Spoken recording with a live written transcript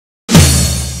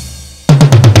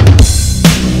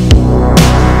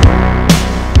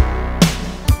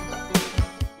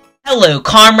Hello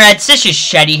comrades, this is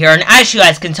Shetty here, and as you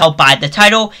guys can tell by the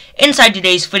title, inside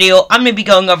today's video, I'm going to be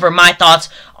going over my thoughts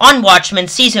on Watchmen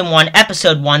Season 1,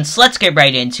 Episode 1, so let's get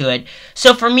right into it.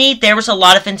 So for me, there was a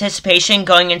lot of anticipation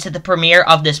going into the premiere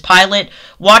of this pilot.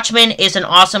 Watchmen is an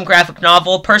awesome graphic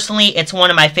novel. Personally, it's one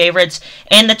of my favorites,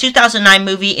 and the 2009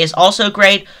 movie is also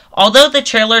great. Although the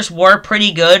trailers were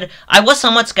pretty good, I was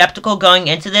somewhat skeptical going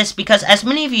into this because, as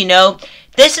many of you know,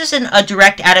 this isn't a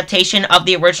direct adaptation of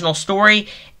the original story.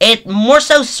 It more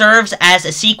so serves as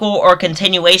a sequel or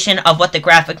continuation of what the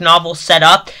graphic novel set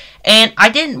up. And I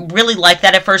didn't really like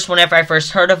that at first whenever I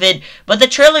first heard of it, but the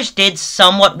trailers did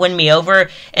somewhat win me over,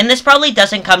 and this probably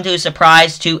doesn't come to a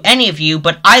surprise to any of you,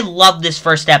 but I love this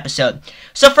first episode.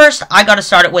 So first, I gotta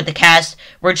start it with the cast.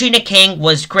 Regina King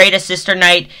was great as Sister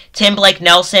Night. Tim Blake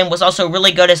Nelson was also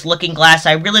really good as Looking Glass.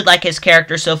 I really like his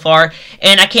character so far,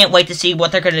 and I can't wait to see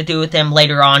what they're gonna do with him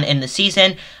later on in the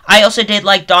season. I also did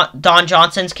like Don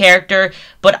Johnson's character,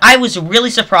 but I was really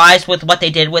surprised with what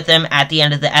they did with him at the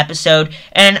end of the episode,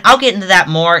 and I'll get into that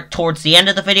more towards the end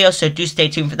of the video, so do stay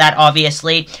tuned for that,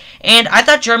 obviously. And I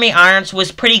thought Jeremy Irons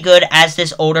was pretty good as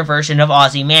this older version of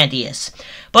Ozymandias.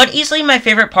 But easily my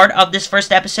favorite part of this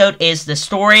first episode is the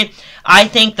story. I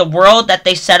think the world that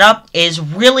they set up is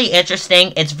really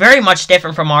interesting. It's very much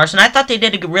different from ours, and I thought they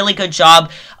did a really good job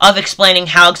of explaining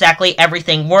how exactly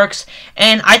everything works.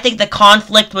 And I think the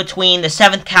conflict between the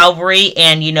 7th Cavalry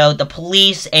and, you know, the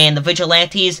police and the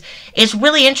vigilantes is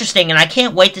really interesting, and I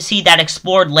can't wait to see that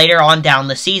explored later on down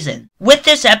the season. With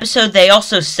this episode, they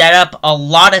also set up a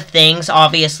lot of things,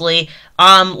 obviously,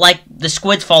 like the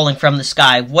squids falling from the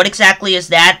sky. What exactly is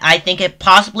that? I think it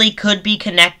possibly could be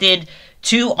connected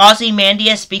to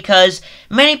Ozymandias because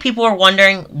many people are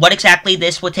wondering what exactly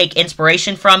this would take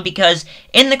inspiration from, because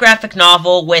in the graphic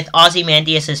novel with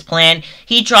Ozymandias' plan,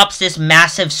 he drops this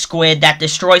massive squid that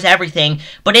destroys everything,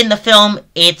 but in the film,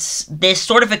 it's this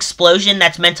sort of explosion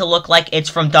that's meant to look like it's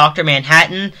from Dr.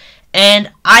 Manhattan.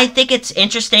 And I think it's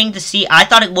interesting to see. I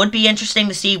thought it would be interesting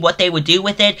to see what they would do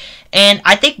with it. And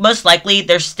I think most likely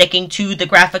they're sticking to the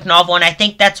graphic novel, and I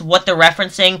think that's what they're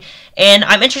referencing. And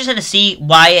I'm interested to see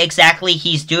why exactly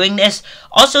he's doing this.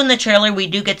 Also in the trailer, we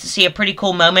do get to see a pretty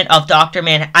cool moment of Dr.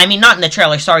 Manhattan. I mean, not in the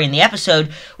trailer, sorry, in the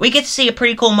episode. We get to see a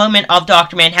pretty cool moment of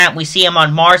Dr. Manhattan. We see him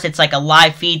on Mars. It's like a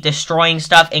live feed destroying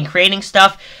stuff and creating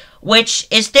stuff, which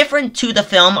is different to the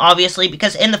film, obviously,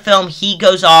 because in the film, he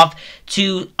goes off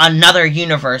to another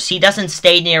universe. He doesn't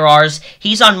stay near ours.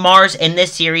 He's on Mars in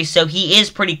this series, so he is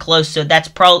pretty close, so that's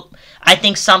I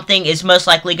think something is most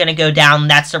likely going to go down.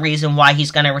 That's the reason why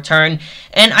he's going to return.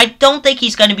 And I don't think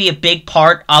he's going to be a big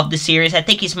part of the series. I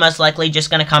think he's most likely just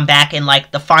going to come back in,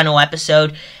 like, the final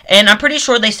episode. And I'm pretty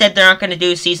sure they said they're not going to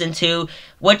do Season 2,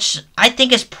 which I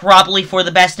think is probably for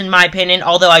the best in my opinion,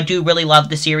 although I do really love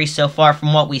the series so far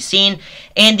from what we've seen.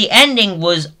 And the ending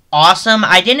was awesome.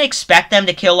 I didn't expect them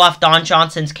to kill off Don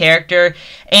Johnson's character,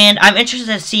 and I'm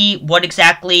interested to see what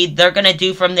exactly they're going to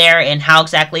do from there and how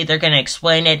exactly they're going to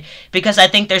explain it, because I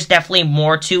think there's definitely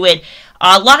more to it.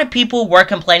 A lot of people were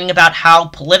complaining about how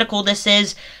political this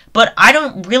is, but I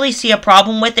don't really see a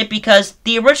problem with it because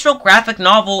the original graphic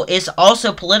novel is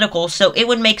also political, so it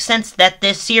would make sense that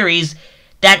this series,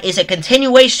 that is a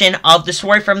continuation of the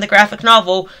story from the graphic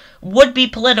novel, would be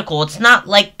political. It's not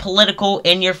like political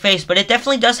in your face, but it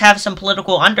definitely does have some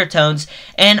political undertones,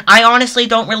 and I honestly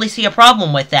don't really see a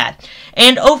problem with that.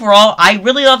 And overall, I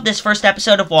really love this first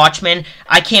episode of Watchmen.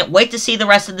 I can't wait to see the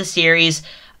rest of the series.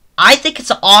 I think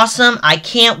it's awesome. I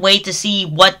can't wait to see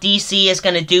what DC is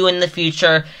going to do in the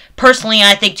future. Personally,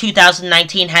 I think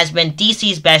 2019 has been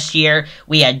DC's best year.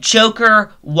 We had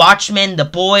Joker, Watchmen, The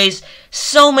Boys,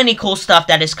 so many cool stuff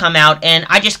that has come out, and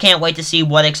I just can't wait to see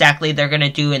what exactly they're going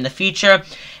to do in the future.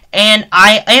 And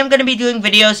I am going to be doing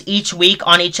videos each week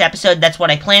on each episode. That's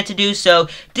what I plan to do, so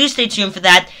do stay tuned for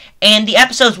that. And the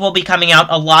episodes will be coming out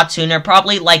a lot sooner,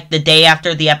 probably like the day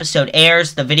after the episode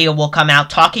airs. The video will come out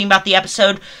talking about the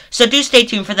episode, so do stay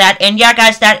tuned for that. And yeah,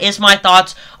 guys, that is my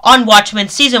thoughts on Watchmen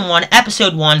Season 1,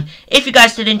 Episode 1. If you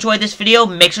guys did enjoy this video,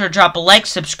 make sure to drop a like,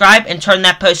 subscribe, and turn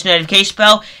that post notification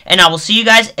bell. And I will see you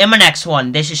guys in my next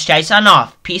one. This is Shay signing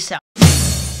off. Peace out.